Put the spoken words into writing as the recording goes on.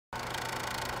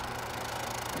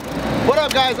What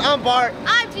up, guys? I'm Bart.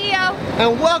 I'm Gio.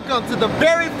 And welcome to the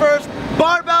very first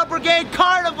Barbell Brigade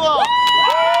Carnival!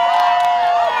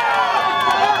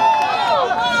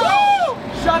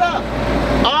 Shut up!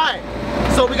 Alright,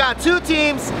 so we got two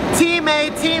teams, Team A,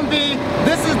 Team B.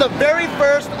 This is the very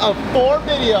first of 4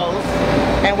 videos.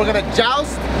 And we're gonna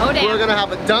joust, we're gonna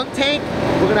have a dunk tank,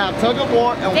 we're gonna have tug of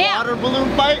war and water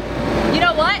balloon fight. You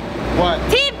know what? What?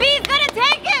 Team B's gonna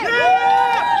take it!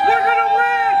 Yeah! We're gonna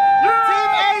win! Yeah!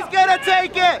 Team A's gonna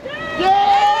take it!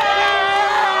 Yeah!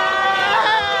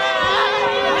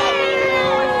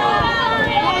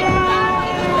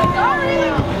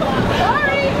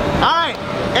 Alright,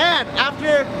 and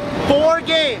after 4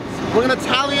 games, we're gonna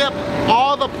tally up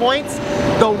all the points.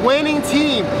 The winning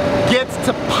team gets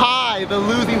to pie the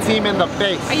losing team in the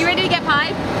face. Are you ready to get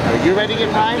pie? Are you ready to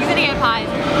get pie? He's gonna get pie.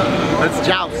 Let's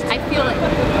joust. I feel it.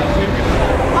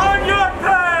 On your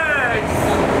face!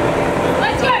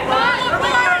 Let's get pie!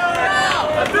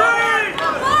 3, 2,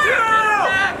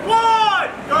 1,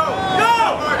 go! Go!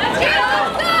 Let's get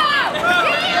up! Get up!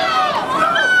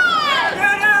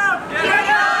 Get up!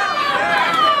 Get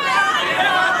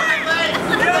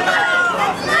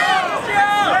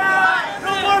up!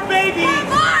 No more babies!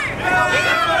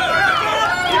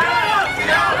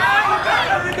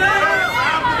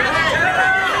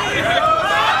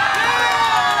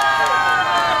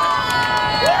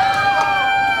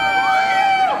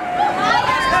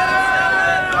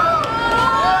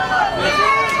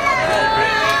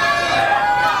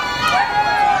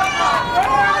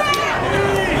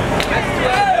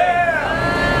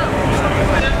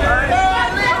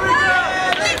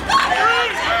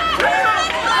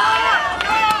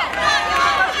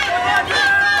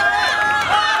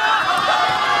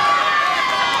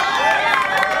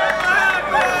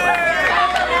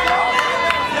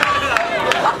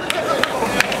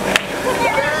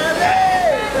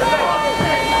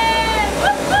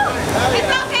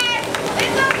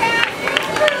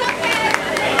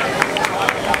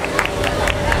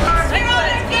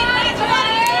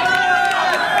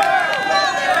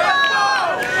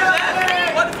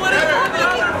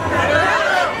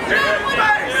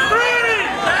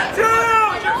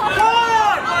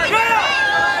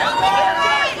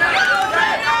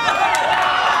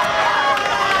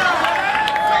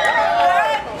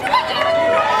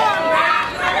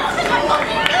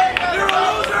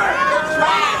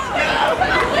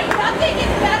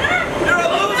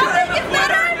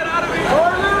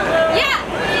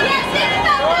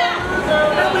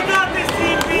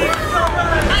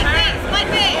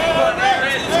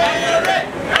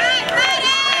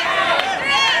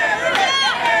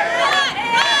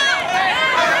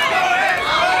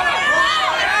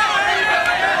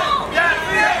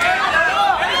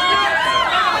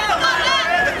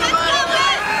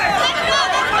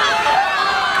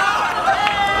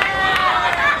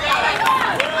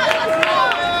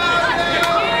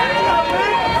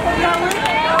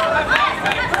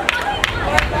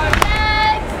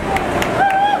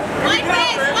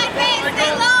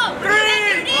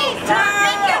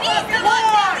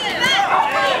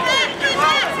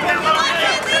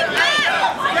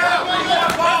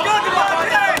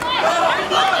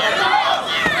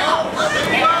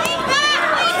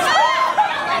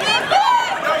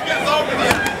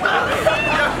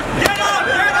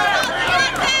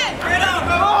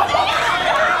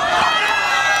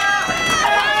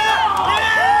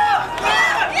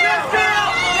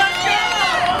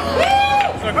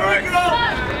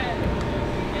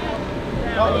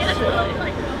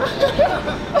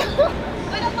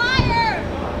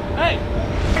 Hey!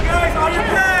 Hey guys, on your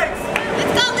legs!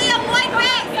 Let's go, Liam! White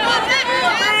face!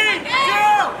 3, 2,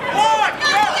 1,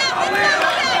 coming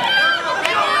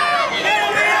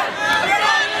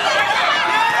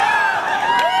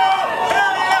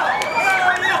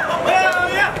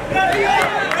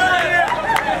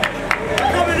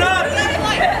up!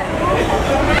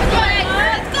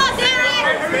 Let's go,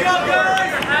 Derek! Here we go,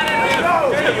 guys!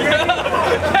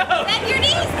 Bend your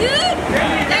knees, dude!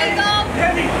 There you go!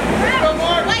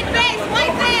 White face!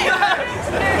 White face!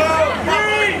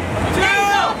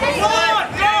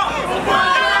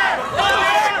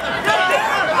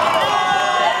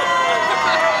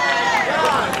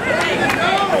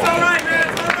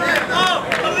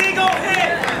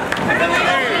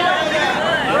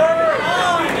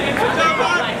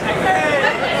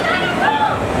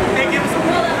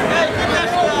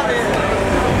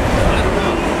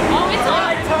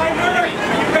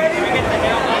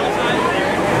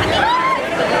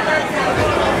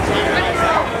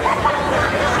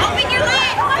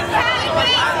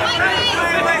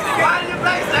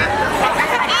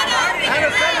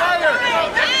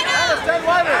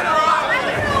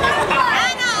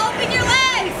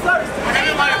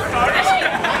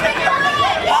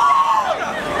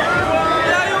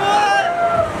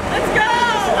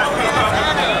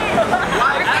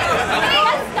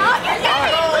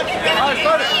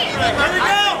 Here we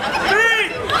go! 3,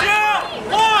 2,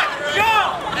 1, go!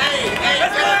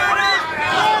 Let's go!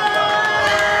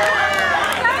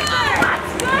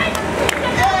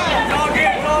 It's all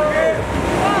good, it's all good.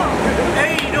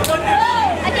 Hey, you know what?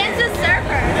 Against the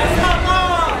surfer. Come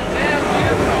on! Here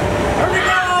we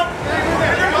go!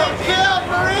 Kill,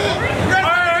 Marie!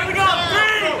 Alright, here we go!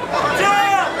 3, 2,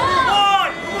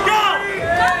 1, go!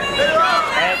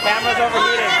 Hey, camera's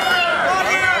overheating.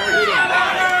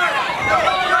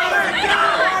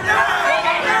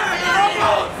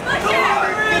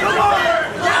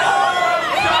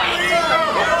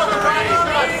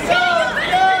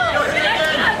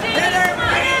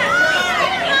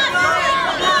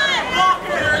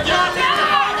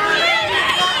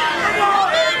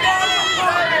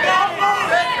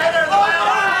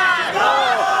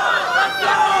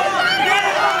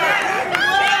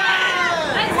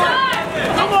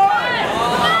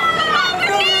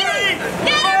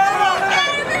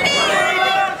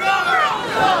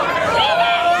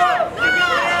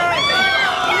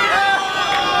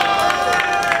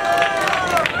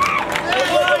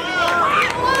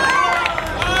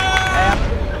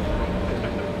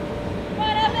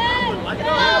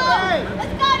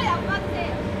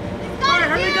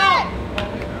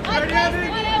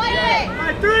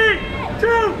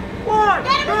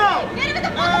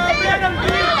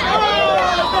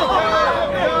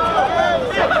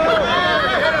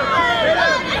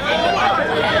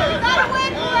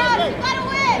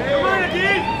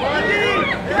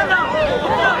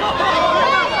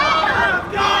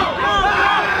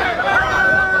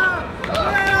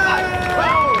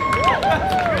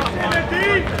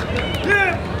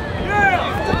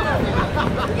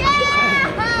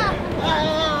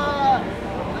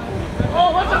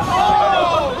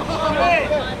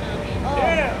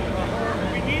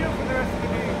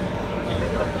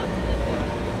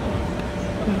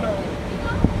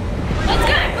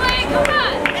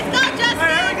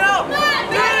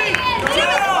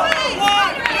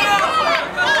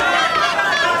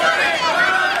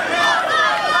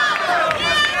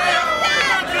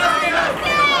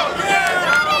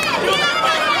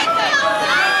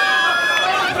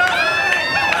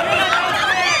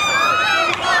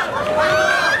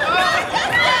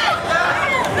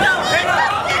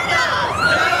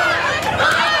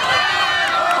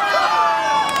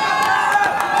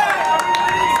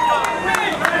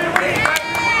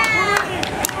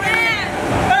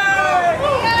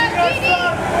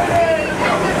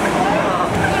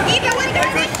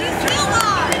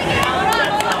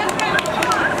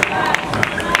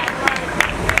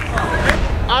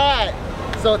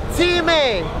 So Team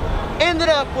A ended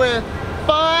up with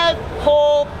 5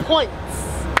 whole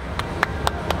points.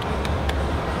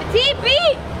 Team B!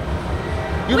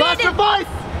 You lost your voice!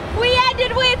 We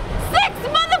ended with 6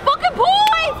 motherfucking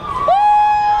points!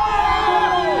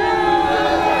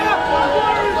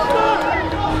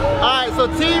 Alright, so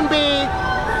Team B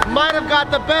might have got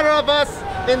the better of us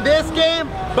in this game,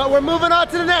 but we're moving on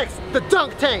to the next, the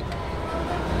dunk tank.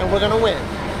 And we're gonna win.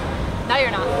 No,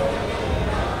 you're not.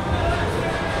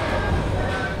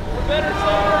 Better,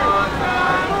 sorry.